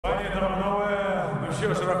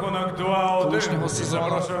що ж, рахунок 2-1.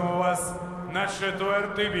 Запрошуємо вас на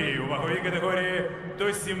четвертий бій у ваговій категорії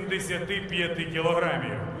до 75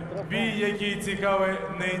 кілограмів. Бій, який цікавий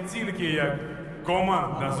не тільки як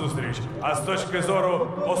командна зустріч, а з точки зору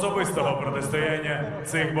особистого протистояння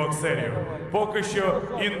цих боксерів. Поки що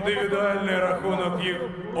індивідуальний рахунок їх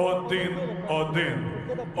 1-1.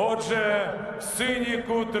 Отже, в синій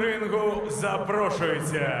кут рингу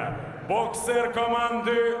запрошується боксер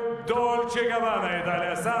команди Дольче Габбана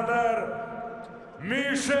Італія Сандер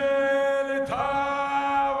Мішель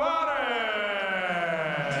Таварез.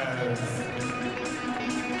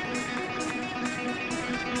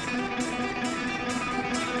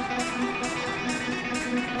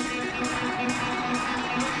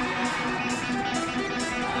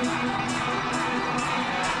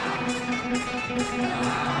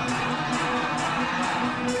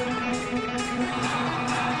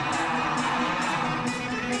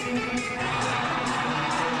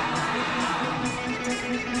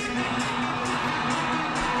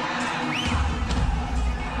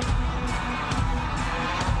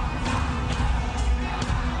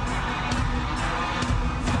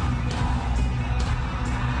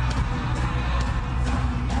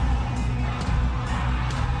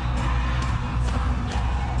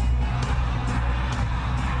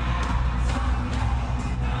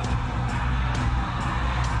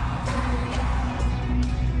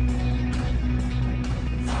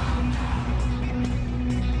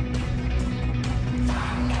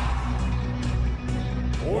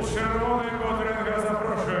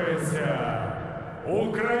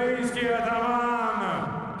 Український отаман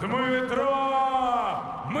Дмитро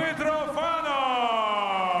Митрофанов.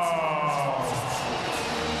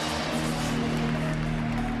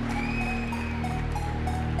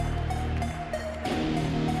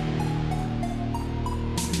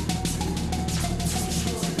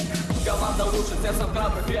 Команда лучше сердцем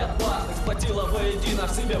храбрых и отважных сплотила воедино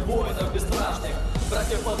в себе воинов бесстрашных.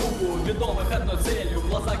 Братьев по духу, ведомых одной целью.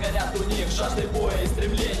 Глаза горят у них жаждой боя и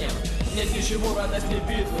стремлением. Нет ничего радостней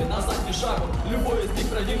битвы, назад ни шагу. Любой из них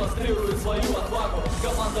продемонстрирует свою отвагу.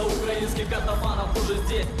 Команда украинских отаманов уже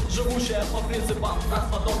здесь, живущая по принципам раз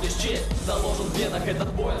потом лишь честь. Заложен в венах этот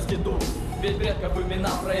воинский дух, ведь предков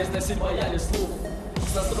имена произносить боялись слух.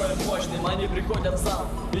 С настроем мощным они приходят в зал,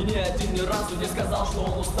 и ни один ни разу не сказал, что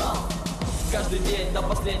он устал. Каждый день до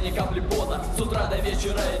последней капли пота, с утра до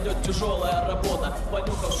вечера идет тяжелая работа.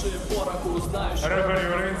 Понюхавшие пороху, знающие... Рефері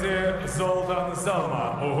в ринзі Золтан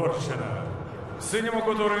Залма, Угорщина. В синьому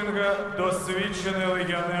куту ринга досвідчений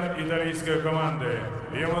легіонер італійської команди.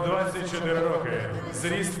 Йому 24 роки,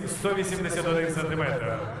 зріст 181 см.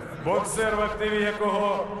 Боксер, в активі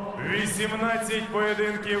якого 18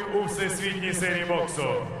 поєдинків у Всесвітній серії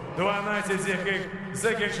боксу, 12 з яких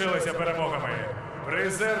закінчилися перемогами.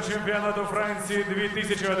 Призер чемпіонату Франції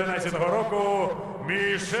 2011 року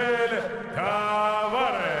Мішель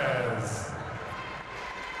Таварез.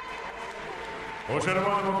 У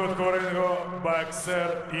червоному кутку рингу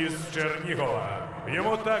боксер із Чернігова.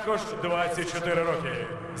 Йому також 24 роки,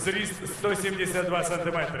 зріст 172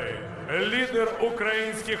 сантиметри. Лідер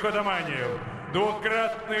українських отаманів,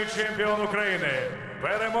 двократний чемпіон України,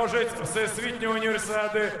 переможець Всесвітньої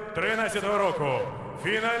універсіади 2013 року.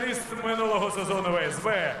 Фіналіст минулого сезону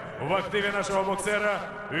ВСБ. В активі нашого боксера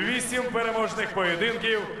 8 переможних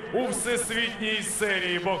поєдинків у Всесвітній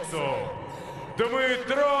серії боксу.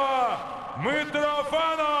 Дмитро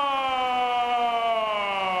Митрофанов!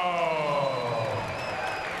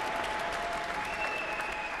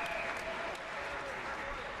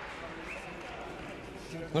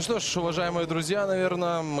 Ну что ж, уважаемые друзья,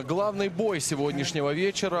 наверное, главный бой сегодняшнего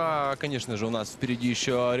вечера. Конечно же, у нас впереди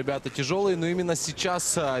еще ребята тяжелые, но именно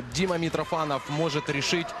сейчас Дима Митрофанов может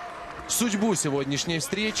решить судьбу сегодняшней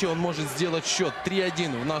встречи. Он может сделать счет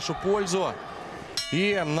 3-1 в нашу пользу.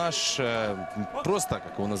 И наш, просто,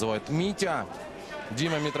 как его называют, Митя,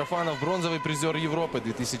 Дима Митрофанов, бронзовый призер Европы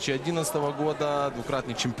 2011 года,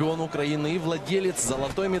 двукратный чемпион Украины и владелец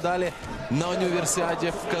золотой медали на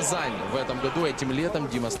универсиаде в Казани. В этом году, этим летом,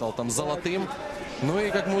 Дима стал там золотым. Ну и,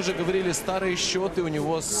 как мы уже говорили, старые счеты у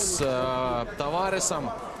него с Таваресом.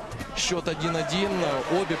 Счет 1-1,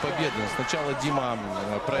 обе победы. Сначала Дима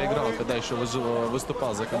проиграл, когда еще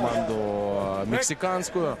выступал за команду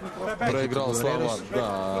мексиканскую. Проиграл Слава,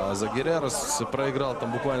 да, за Герерос. Проиграл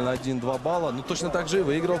там буквально 1-2 балла. Но точно так же и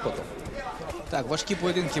выиграл потом. Так, важкі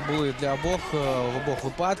поєдинки були для обох, в обох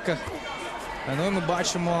випадках. Ну і ми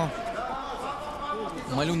бачимо,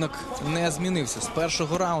 малюнок не змінився. З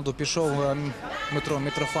першого раунду пішов Дмитро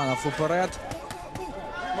Митрофанов уперед.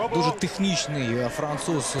 Дуже технічний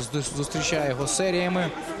француз, зустрічає його серіями.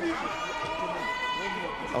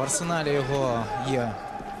 В арсеналі його є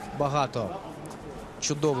багато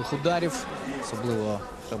чудових ударів. Особливо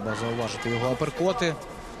треба зауважити його аперкоти.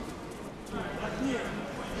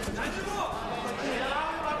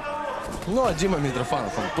 Ну, а Дима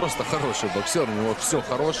Митрофанов, он просто хороший боксер, у него все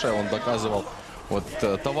хорошее, он доказывал.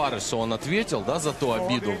 Вот Таваресу он ответил, да, за ту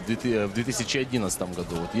обиду в 2011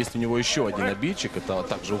 году. Вот есть у него еще один обидчик, это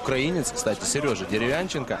также украинец, кстати, Сережа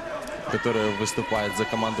Деревянченко, который выступает за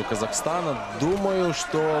команду Казахстана. Думаю,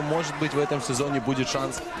 что, может быть, в этом сезоне будет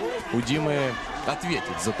шанс у Димы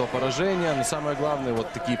ответить за то поражение. Но самое главное,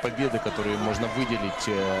 вот такие победы, которые можно выделить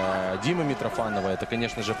Димы Митрофанова, это,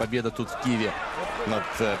 конечно же, победа тут в Киеве над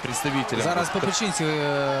представителем. Зараз по печінці,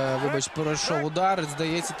 вибач, пройшов удар.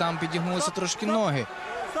 Здається, там підігнулися трошки ноги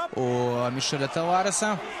у Мішеля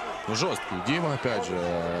Тавареса. Жесткий Дима, опять же,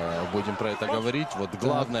 будем про это говорить. Вот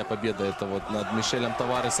главная победа это вот над Мишелем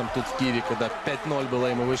Таваресом тут в Киеве, когда 5-0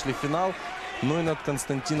 было, и мы вышли в финал. Ну и над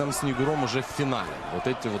Константином Снегуром уже в финале. Вот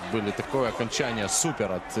эти вот были такое окончание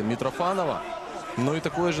супер от Митрофанова. Ну и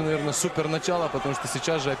такое же, наверное, супер начало, потому что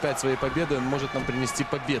сейчас же опять своей победой он может нам принести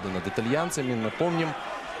победу над итальянцами. Напомним,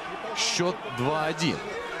 счет 2-1.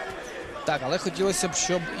 Так, але хотілося б,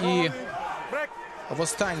 щоб і в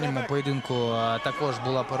останньому поєдинку також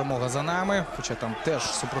була перемога за нами. Хоча там теж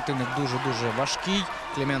супротивник дуже-дуже важкий.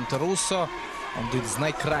 Клементо Руссо, один з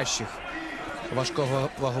найкращих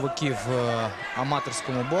важковаговиків в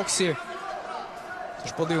аматорському боксі.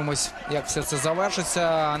 Тож подивимось, як все це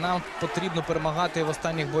завершиться. Нам потрібно перемагати в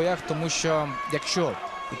останніх боях, тому що якщо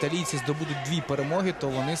італійці здобудуть 2 перемоги, то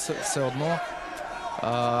вони все одно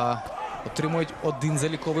отримують 1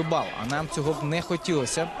 заліковий бал. А нам цього б не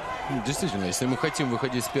хотілося. Действительно, если мы хотим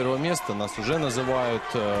выходить с первого места, нас уже называют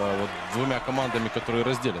вот, 2 командами, которые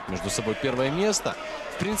разделят между собой первое место.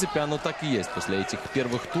 В принципе, оно так и есть. После этих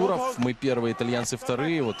первых туров мы первые, итальянцы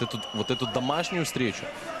вторые. Вот эту домашнюю встречу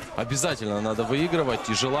обязательно надо выигрывать.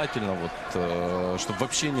 И желательно, вот, чтобы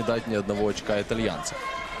вообще не дать ни одного очка итальянцам.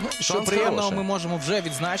 Ну, що приємного, ми можемо вже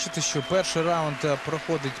відзначити, що перший раунд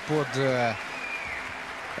проходить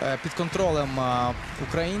під контролем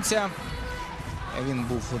українця. Він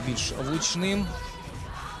був більш влучним.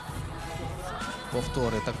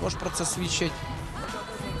 Повтори також про це свідчать.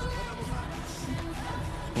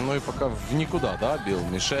 Ну і поки в нікуди, да,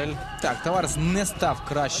 бив Мішель. Так, Таварес не став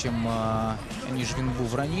кращим, ніж він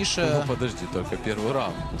був раніше. Ну, подожди, тільки перший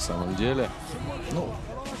раунд, на самом деле. Ну,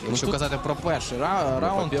 якщо казати про перший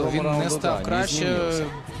раунд, то він не став краще.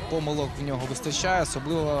 Помилок в нього вистачає.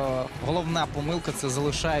 Особливо головна помилка – це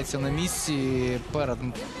залишається на місці перед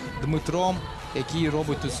Дмитром, який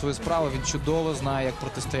робить тут свою справу. Він чудово знає, як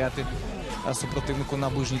протистояти супротивнику на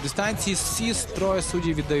ближній дистанції. Всі 3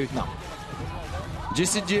 судді віддають нам.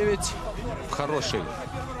 10-9.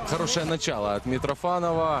 Хорошее начало от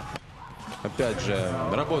Митрофанова. Опять же,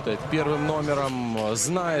 работает первым номером,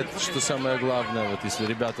 знает, что самое главное. Вот если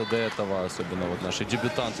ребята до этого, особенно вот наши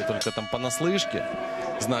дебютанты, только там понаслышке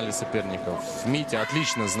знали соперников. Митя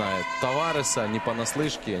отлично знает Тавареса, не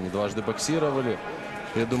понаслышке, они дважды боксировали.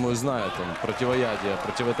 Я думаю, знает он противоядие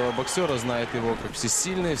против этого боксера, знает его как все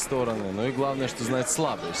сильные стороны, но и главное, что знает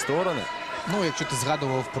слабые стороны. Ну, якщо ти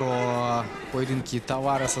згадував про поєдинки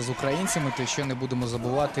Тавареса з українцями, то ще не будемо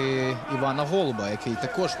забувати Івана Голуба, який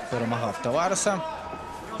також перемагав Тавареса.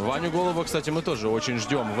 Ваню Голуба, кстати, мы тоже очень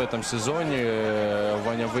ждем в этом сезоне.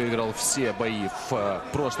 Ваня выиграл все бои в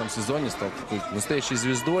прошлом сезоне, стал такой настоящей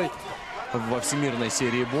звездой во всемирной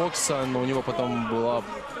серии бокса. Но у него потом была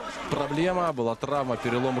проблема, была травма,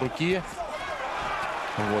 перелом руки.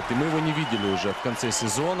 Вот, и мы его не видели уже в конце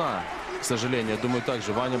сезона. К сожалению, я думаю,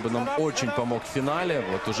 также Ваня бы нам очень помог в финале.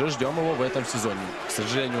 Вот уже ждем его в этом сезоне. К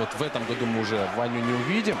сожалению, вот в этом году мы уже Ваню не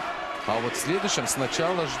увидим. А вот в следующем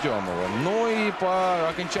сначала ждем его. Ну и по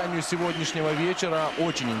окончанию сегодняшнего вечера,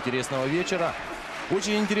 очень интересного вечера,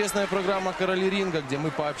 очень интересная программа «Королі ринга», где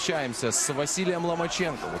мы пообщаемся с Василием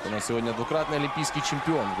Ломаченко. Вот у нас сегодня 2-кратный олимпийский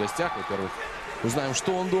чемпион в гостях. Во-первых, узнаем,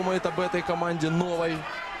 что он думает об этой команде новой.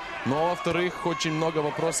 Ну а во-вторых, очень много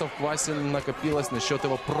вопросов к Васе накопилось насчет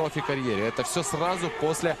его профи-карьеры. Это все сразу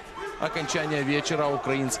после окончания вечера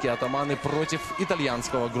 «Українські Отамани» проти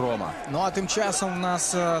італійського грома. Ну а тим часом у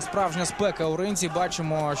нас справжня спека у ринзі.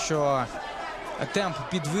 Бачимо, що темп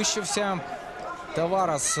підвищився.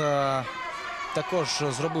 Таварес також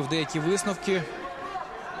зробив деякі висновки.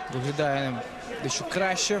 Виглядає дещо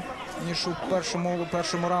краще, ніж у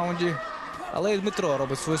першому раунді. Але і Дмитро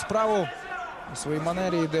робить свою справу. У своїй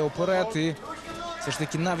манері йде вперед і все ж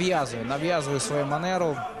таки нав'язує свою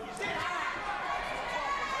манеру.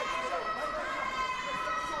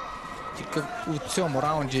 Тільки у цьому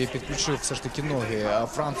раунді підключив все ж таки ноги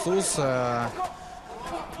француз.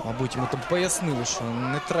 Мабуть, йому там пояснили, що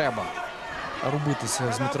не треба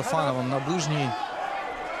рубитися з Митрофановим на ближній,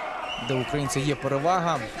 де у українця є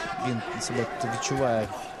перевага. Він себе відчуває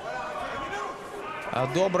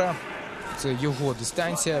добре. Це його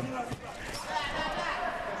дистанція.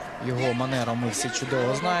 Його манера ми всі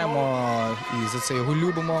чудово знаємо. І за це його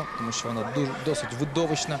любимо, тому що вона досить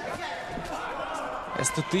видовищна,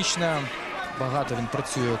 естетична. Багато він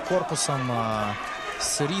працює корпусом,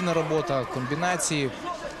 серійна робота, комбінації.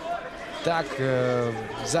 Так,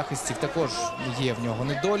 в захисті також є в нього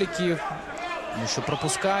недоліки, тому що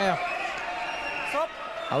пропускає.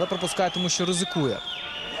 Але пропускає, тому що ризикує.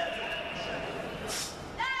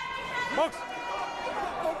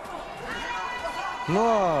 Ну,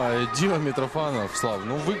 а Дима Митрофанов, Слав,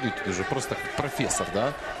 ну выглядит уже просто как профессор,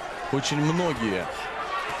 да? Очень многие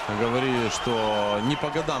говорили, что не по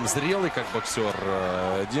годам зрелый как боксер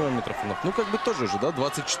Дима Митрофанов. Ну, как бы тоже уже, да,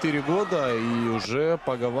 24 года и уже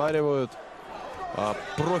поговаривают о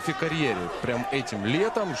профи-карьере. Прям этим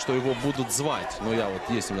летом, что его будут звать. Ну, я вот,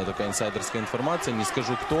 есть у меня такая инсайдерская информация, не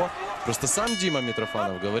скажу кто. Просто сам Дима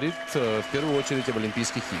Митрофанов говорит в первую очередь об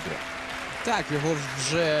Олимпийских играх. Так, його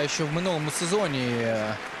вже ще в минулому сезоні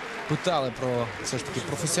питали про все ж таки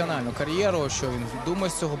професіональну кар'єру, що він думає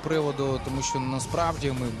з цього приводу, тому що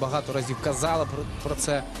насправді ми багато разів казали про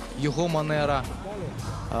це. Його манера,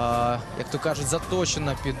 як то кажуть,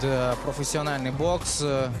 заточена під професіональний бокс.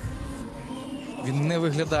 Він не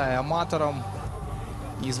виглядає аматором.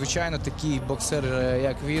 І, звичайно, такий боксер,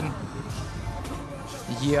 як він,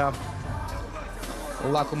 є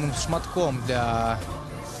лакомим шматком для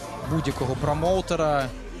будь-якого промоутера.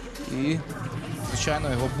 І, звичайно,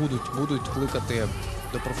 його будуть кликати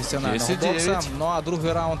до професіонального бокса. Ну, а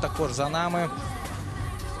другий раунд також за нами.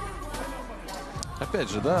 Опять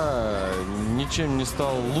же, да, ничем не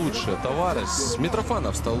стал лучше Таварез.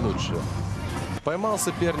 Митрофанов стал лучше. Поймал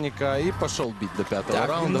соперника и пошел бить до пятого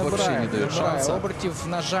раунда. Вообще не дает шанса. Обертів,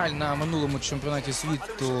 на жаль, на минулому чемпіонаті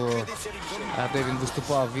світу, де він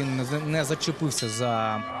виступав, він не зачепився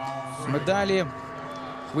за медалі.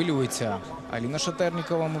 Хвилюється Аліна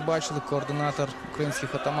Шатернікова, ми бачили, координатор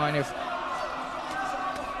українських отаманів.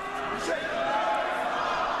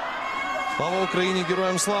 Слава Украине,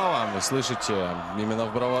 героям слава! Вы слышите, именно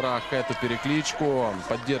в броварах эту перекличку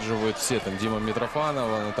поддерживают все. Там Дима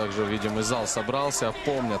Митрофанова, но также, видимо, зал собрался,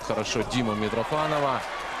 помнят хорошо Диму Митрофанова.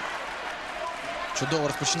 Чудово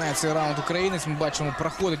розпочинає цей раунд українець. Ми бачимо,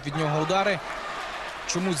 проходить від нього удари.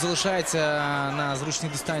 Чомусь залишається на зручній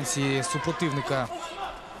дистанції супротивника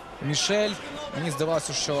Мішель. Мені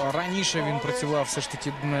здавалося, що раніше він працював все ж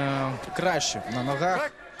таки краще на ногах,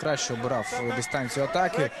 краще обирав дистанцію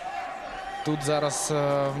атаки. Тут зараз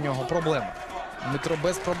в нього проблема. Дмитро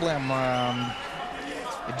без проблем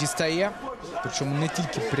дістає, причому не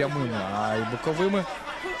тільки прямими, а й боковими.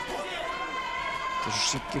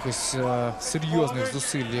 Тож якихось серйозних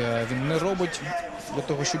зусиль він не робить для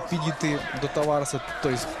того, щоб підійти до Тавареса.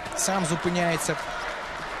 Тобто сам зупиняється.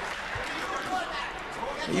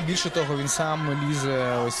 І більше того, він сам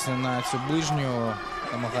лізе ось на цю ближню,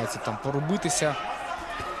 намагається там порубитися.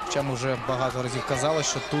 Хоча ми вже багато разів казали,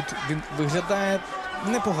 що тут він виглядає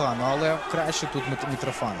непогано, але краще тут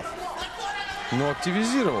Митрофанов. Но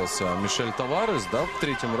активизировался Мішель Таварез, да, в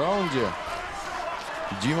третьем раунде.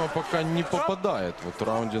 Дима пока не попадает. Вот в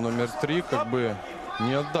раунде номер 3 как бы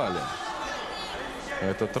не отдали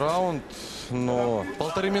этот раунд. Но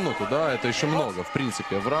 1,5 минуты, да, это еще много, в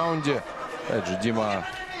принципе. В раунде, опять же, Дима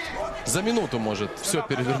за минуту может все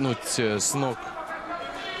перевернуть с ног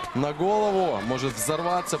на голову, может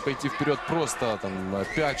взорваться, пойти вперед, просто там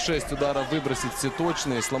 5-6 ударов выбросить все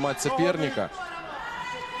точные, сломать соперника.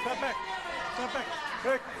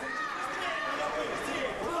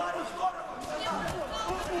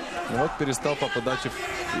 Вот перестал попадать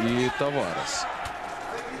и Таварез.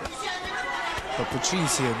 По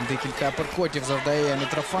пучинці декілька аперкотів завдає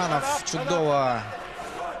Митрофанов. Чудово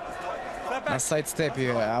на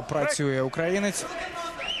сайдстепі працює українець.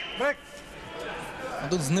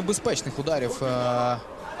 Тут з небезпечних ударів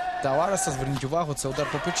Тавареса, зверніть увагу, це удар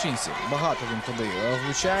по печінці. Багато він туди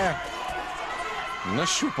влучає.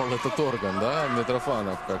 Нащупал этот орган, да,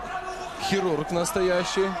 Митрофанов, как хирург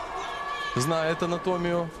настоящий. Знает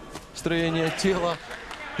анатомию строения тела.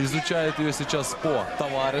 Изучает ее сейчас по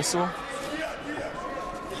Таваресу.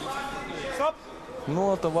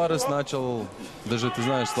 Ну, а Таварес начал, даже, ты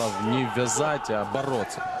знаешь, Слав, не вязать, а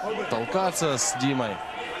бороться. Толкаться с Димой.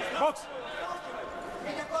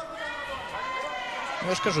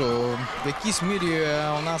 Я ж кажу, в якійсь мірі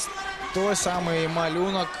у нас той самий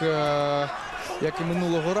малюнок, як і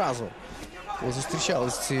минулого разу. Коли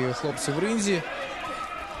зустрічались ці хлопці в ринзі.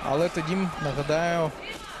 Але тоді, нагадаю,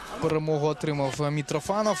 перемогу отримав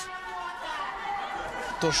Митрофанов.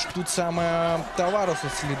 Тож тут саме Таваресу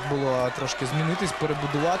слід було трошки змінитись,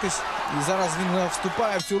 перебудуватись. І зараз він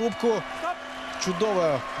вступає в цю рубку.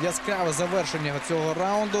 Чудове, яскраве завершення цього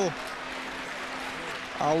раунду.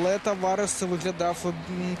 Але Таварес виглядав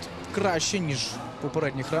краще, ніж в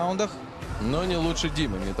попередніх раундах. Но не лучше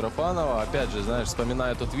Димы Митрофанова. Опять же, знаешь,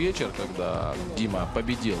 вспоминая тот вечер, когда Дима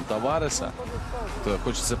победил Тавареса, то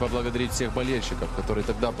хочется поблагодарить всех болельщиков, которые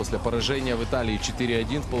тогда после поражения в Италии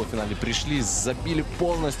 4-1 в полуфинале пришли, забили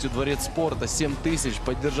полностью дворец спорта, 7 тысяч,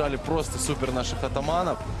 поддержали просто супер наших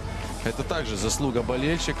атаманов. Это также заслуга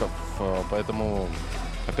болельщиков, поэтому,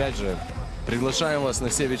 опять же, приглашаем вас на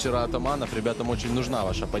все вечера атаманов. Ребятам очень нужна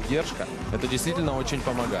ваша поддержка. Это действительно очень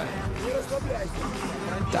помогает.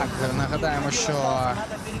 Так, нагадаємо, що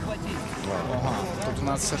тут у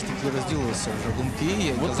нас все ж таки розділилися вже думки.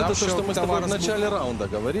 Я вот казав, это то, что мы с тобой в начале був... раунда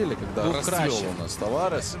говорили, когда расцвел у нас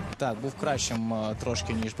Таварес. Так, був кращим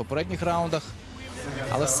трошки, ніж в попередніх раундах.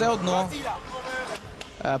 Але все одно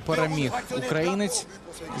переміг українець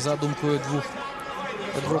за думкою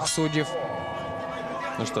двох суддів.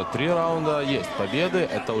 Ну что, 3 раунда есть победы.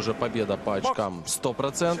 Это уже победа по очкам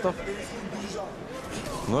 100%.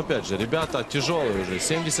 Но опять же, ребята тяжелые уже,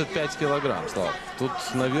 75 килограмм, Слав. Тут,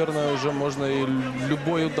 наверное, уже можно и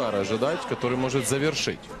любой удар ожидать, который может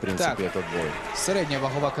завершить, в принципе, этот бой. Середня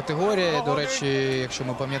вагова категорія. До речі, якщо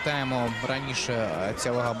ми пам'ятаємо, раніше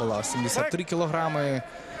ця вага була 73 кілограми.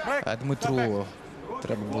 Дмитру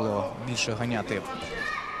треба було більше ганяти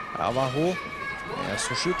вагу,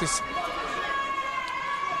 сушитись.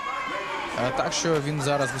 Так що він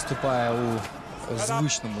зараз виступає у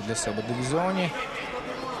звичному для себе дивізіоні.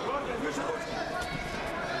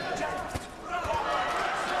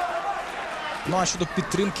 Ну а щодо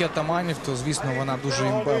підтримки атаманів, то, звісно, вона дуже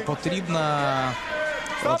їм потрібна.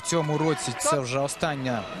 В цьому році це вже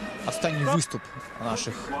останній виступ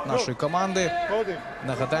нашої команди.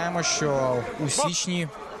 Нагадаємо, що у січні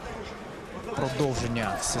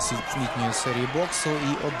продовження Всесвітньої серії боксу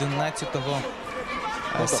і 11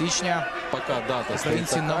 січня пока дата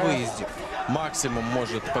українці на виїзді. Максимум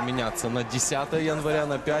может поменяться на 10 января,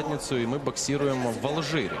 на пятницу, и мы боксируем в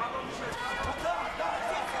Алжире.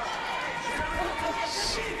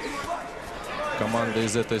 Команда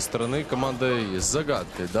из этой страны, команда с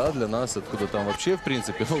загадкой, да, для нас, откуда там вообще, в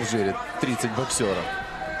принципе, в Алжире 30 боксеров.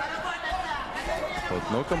 Вот,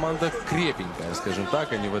 но команда крепенькая, скажем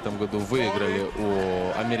так. Они в этом году выиграли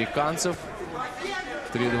у американцев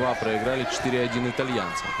 3-2, проиграли 4-1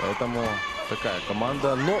 итальянцам. Поэтому такая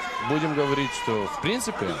команда. Но будем говорить, что, в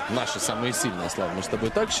принципе, наши самые сильные, Слав, мы с тобой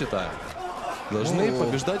так считаем, должны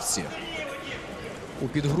побеждать всех. У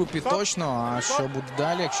підгрупі точно, а що буде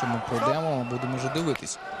далі, якщо ми пройдемо, будемо вже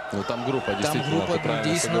дивитись. Ну там група Там дійсно, група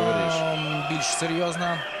дійсно більш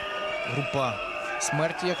серйозна. Група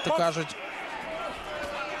смерті, як то кажуть.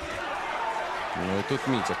 Ну и тут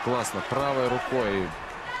Митя классно правой рукой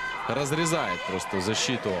разрезает просто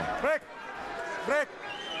защиту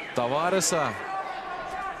Тавареса.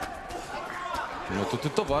 Но тут и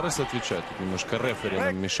Таварес отвечает. Тут немножко рефери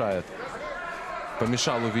нам мешает.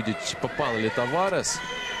 Помешал увидеть, попал ли Таварес.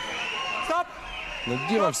 Но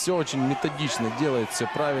Дима все очень методично делает, все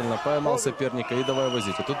правильно. Поймал соперника и давай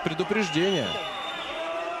возить. А тут предупреждение.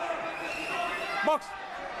 Бокс!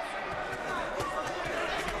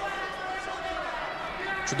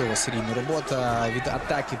 Чудова серійна робота. Від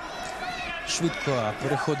атаки швидко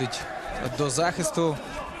переходить до захисту.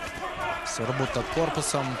 Це робота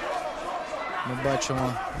корпусом. Ми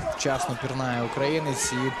бачимо, вчасно пірнає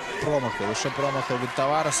українець і промахи. Лише промахи від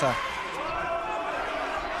Тавареса.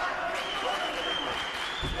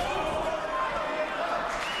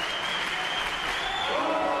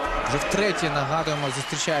 Вже втретє, нагадуємо,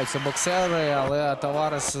 зустрічаються боксери, але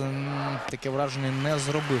Таварес, таке враження, не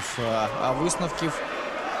зробив висновків.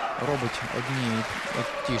 Робить одні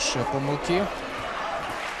і ті ж помилки.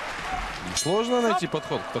 Сложно найти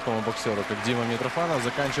подход к такому боксеру, как Дима Митрофанов.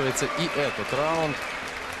 Заканчивается и этот раунд.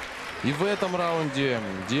 И в этом раунде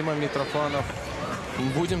Дима Митрофанов,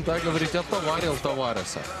 будем так говорить, отоварил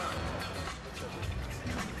Тавареса.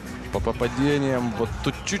 По попадениям, вот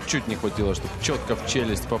тут чуть-чуть не хватило, чтобы четко в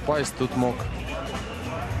челюсть попасть. Тут мог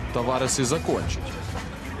Таварес и закончить.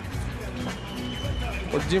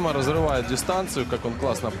 Вот Дима разрывает дистанцию, как он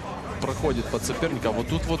классно проходит под соперника. Вот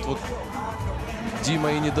тут вот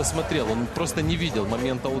Дима и не досмотрел. Он просто не видел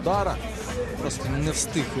момента удара. Просто не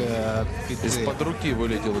встиг піти. Из-под руки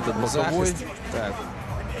вилетів этот боковой. Так.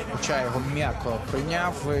 Хоча його м'яко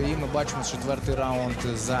прийняв. І ми бачимо четвертий раунд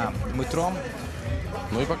за Дмитром.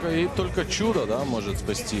 Ну и пока и только чудо, да, может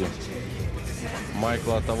спасти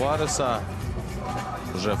Майкла Тавареса.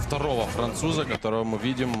 уже второго француза, которого мы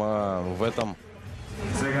видим в этом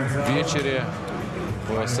вечере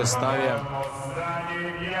в составе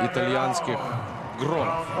итальянских гром.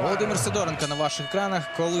 Володимир Сидоренко на ваших екранах,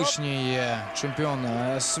 колишній чемпіон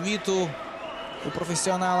світу у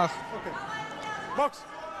професіоналах.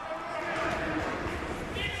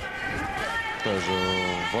 Тоже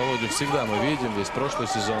Володю всегда мы видим, весь прошлый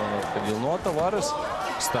сезон он отходил. Ну а Таварез,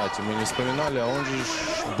 кстати, мы не вспоминали, а он же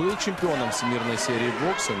был чемпионом всемирной серии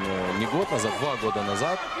бокса, но не год назад, 2 года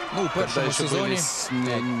назад. Ну, в когда еще сезоне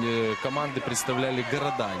команды представляли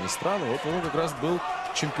города, а не страны. Вот он как раз был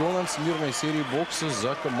чемпионом всемирной серии бокса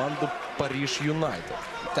за команду Париж Юнайтед.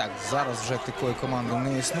 Так, зараз вже такої команди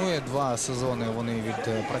не існує. 2 сезони вони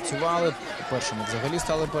відпрацювали. У першому взагалі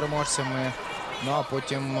стали переможцями. Ну а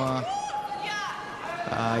потім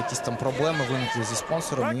якісь там проблеми виникли зі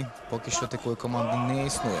спонсором, і поки що такої команди не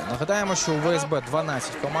існує. Нагадаємо, що у ВСБ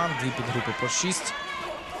 12 команд, 2 підгрупи по 6.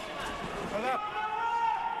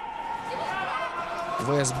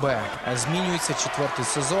 ВСБ змінюється, 4-й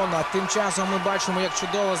сезон. А тим часом ми бачимо, як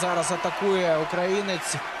чудово зараз атакує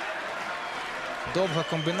українець. Довга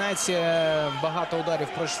комбінація, багато ударів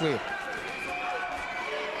пройшли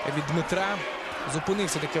від Дмитра.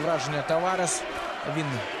 Зупинився таке враження Таварез. Він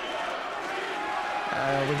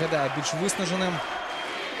виглядає більш виснаженим.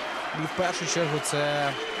 І в першу чергу це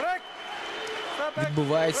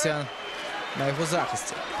відбувається на його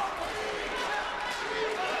захисті.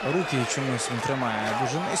 Руки чомусь він тримає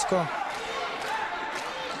дуже низько.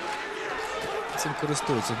 Цим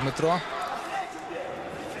користується Дмитро.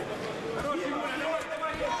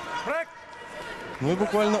 Ну и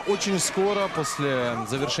буквально очень скоро, после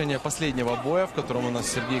завершения последнего боя, в котором у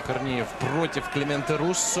нас Сергей Корнеев против Клименте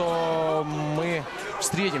Руссо, мы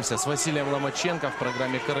встретимся с Василием Ломаченко в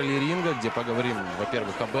программе «Короли ринга», где поговорим,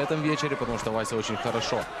 во-первых, об этом вечере, потому что Вася очень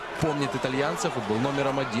хорошо помнит итальянцев и был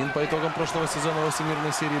номером 1 по итогам прошлого сезона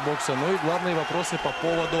всемирной серии бокса. Ну и главные вопросы по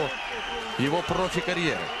поводу его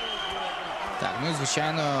профі-кар'єри. Так, ну і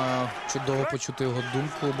звичайно, чудово почути його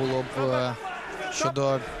думку було б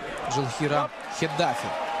щодо Джилхіра Хеддафі.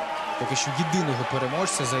 Поки що єдиного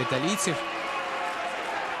переможця за італійців.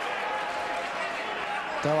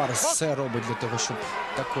 Таварез все робить для того, щоб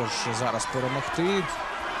також зараз перемогти.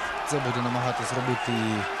 Це буде намагатися зробити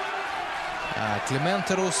і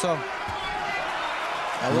Клименте Руссо.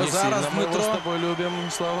 Але Не зараз сильно мы его Дмитро... с тобой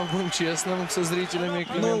любим, слава будем честным, со зрителями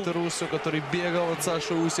Клименте Руссо, который бегал от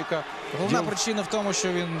Саши Усика. Головна причина в тому,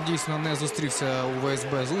 що він дійсно не зустрівся у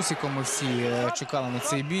ВСБ з Усиком. Ми всі чекали на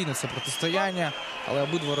цей бій, на це протистояння. Але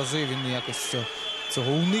обидва рази він якось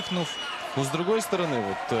цього уникнув. Но с другой стороны,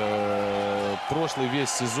 вот прошлый весь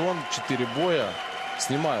сезон, 4 боя,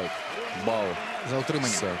 снимают балл За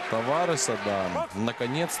утримання. с Тавареса, да.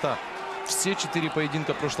 Наконец-то все 4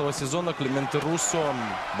 поединка прошлого сезона Клименте Руссо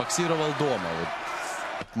боксировал дома.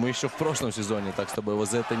 Вот мы еще в прошлом сезоне так с тобой его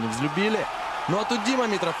за это не взлюбили. Ну а тут Дима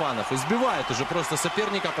Митрофанов избивает уже просто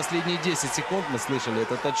соперника последние 10 секунд. Мы слышали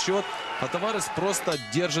этот отсчет. А Таварез просто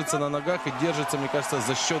держится на ногах и держится, мне кажется,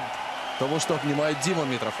 за счет того, что обнимает Дима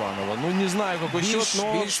Митрофанова. Ну не знаю, какой счет,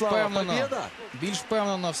 но слава, победа. Більш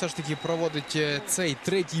впевнено все ж таки проводить цей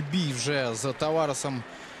третій бій вже з Таваресом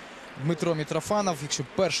Дмитро Митрофанов. Якщо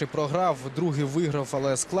перший програв, другий виграв,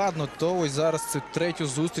 але складно, то ось зараз цю третю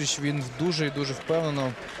зустріч він дуже і дуже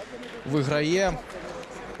впевнено виграє.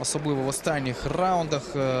 Особливо в останніх раундах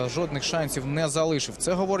жодних шансів не залишив.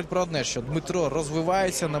 Це говорить про одне, що Дмитро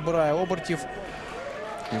розвивається, набирає обертів,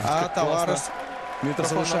 а Таварез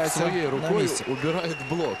залишається своєю на рукою місці. убирає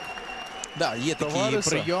блок. Да, є такий Тавареса.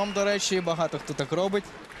 прийом, до речі, багато хто так робить.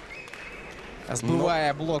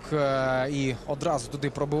 Збиває блок і одразу туди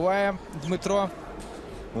пробиває Дмитро.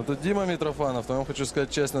 Ну тут Дима Митрофанов, но я вам хочу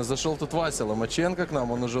сказать честно, зашел тут Вася Ломаченко к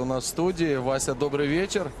нам, он уже у нас в студии. Вася, добрый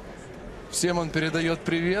вечер. Всем он передает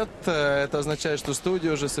привет. Это означает, что в студии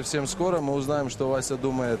уже совсем скоро мы узнаем, что Вася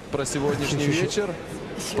думает про сегодняшний вечер,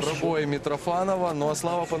 про бой Митрофанова. Ну а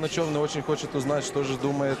Слава Паначевный очень хочет узнать, что же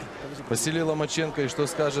думает Василий Ломаченко и что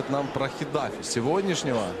скажет нам про Хеддафи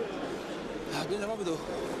сегодняшнего.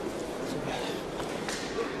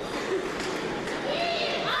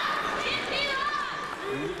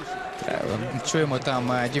 Чуємо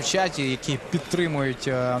там дівчат, які підтримують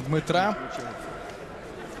Дмитра.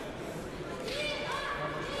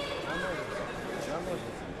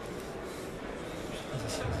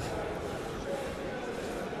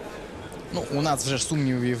 Ну, у нас вже ж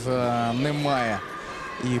сумнівів немає.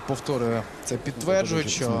 І повторюю, це підтверджують,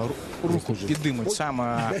 що руку підіймуть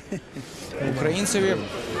саме українцеві.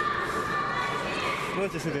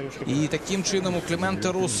 І таким чином у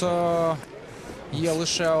Клименте Руссо Є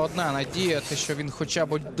лише одна надія, те, що він хоча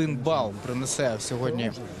б 1 бал принесе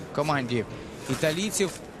сьогодні команді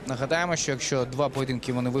італійців. Нагадаємо, що якщо 2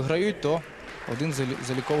 поєдинки вони виграють, то 1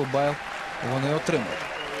 заліковий бал вони отримають.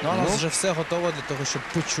 Ну, а у нас вже все готово для того, щоб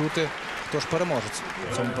почути, хто ж переможець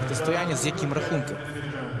у цьому протистоянні, з яким рахунком.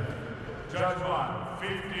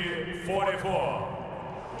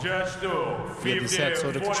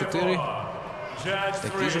 50-44.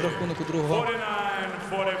 Такий же рахунок у другого.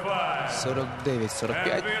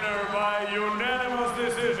 49-45.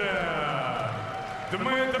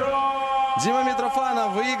 Дима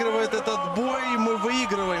Митрофанов выигрывает этот бой. И мы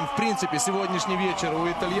выигрываем, в принципе, сегодняшний вечер у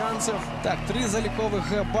итальянцев. Так, 3 залікових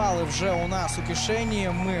бали вже у нас у кишені.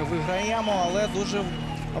 Ми виграємо, але дуже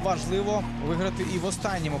важливо виграти і в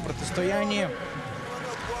останньому протистоянні.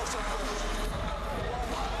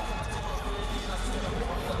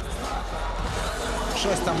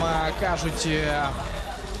 Щось там кажуть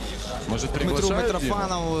Может, Дмитру приглашают Диму?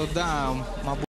 Митрофанову, да, мабуть.